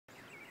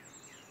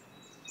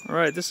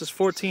Alright, this is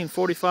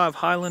 1445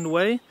 Highland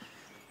Way.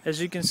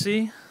 As you can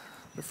see,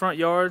 the front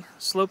yard,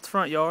 sloped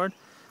front yard.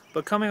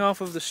 But coming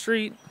off of the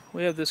street,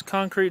 we have this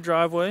concrete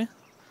driveway.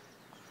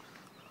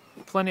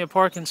 Plenty of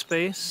parking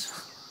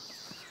space.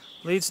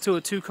 Leads to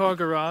a 2-car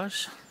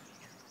garage.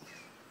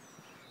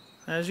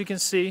 As you can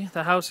see,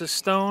 the house is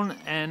stone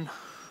and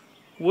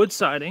wood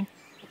siding.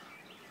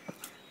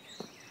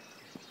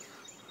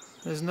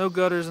 There's no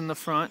gutters in the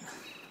front.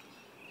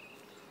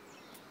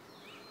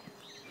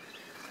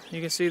 You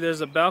can see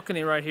there's a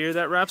balcony right here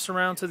that wraps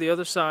around to the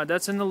other side.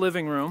 That's in the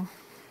living room.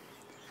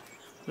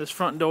 This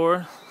front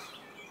door,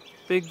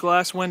 big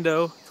glass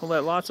window to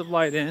let lots of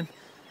light in.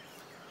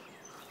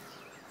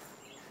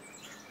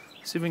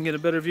 See if we can get a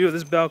better view of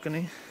this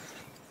balcony.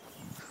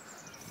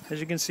 As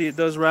you can see, it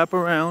does wrap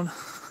around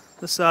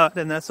the side,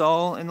 and that's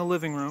all in the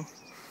living room.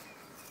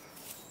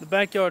 The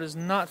backyard is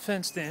not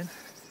fenced in.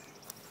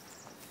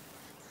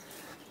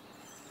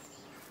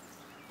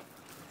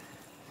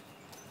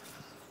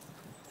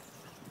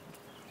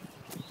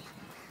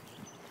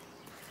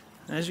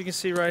 As you can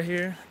see right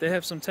here, they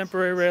have some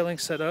temporary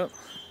railings set up.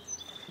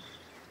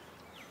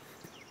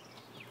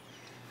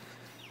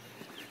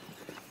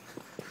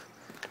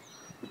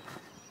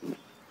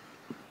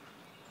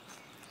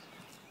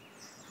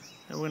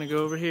 And we're going to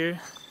go over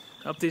here,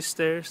 up these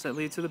stairs that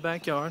lead to the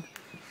backyard.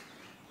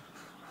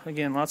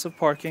 Again, lots of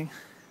parking.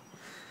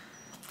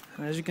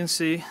 And as you can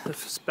see,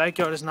 the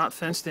backyard is not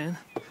fenced in.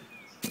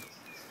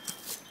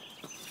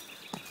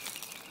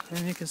 And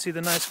you can see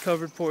the nice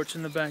covered porch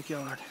in the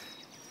backyard.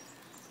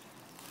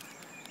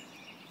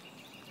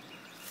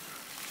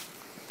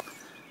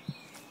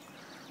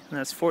 And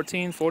that's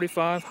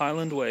 1445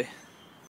 Highland Way.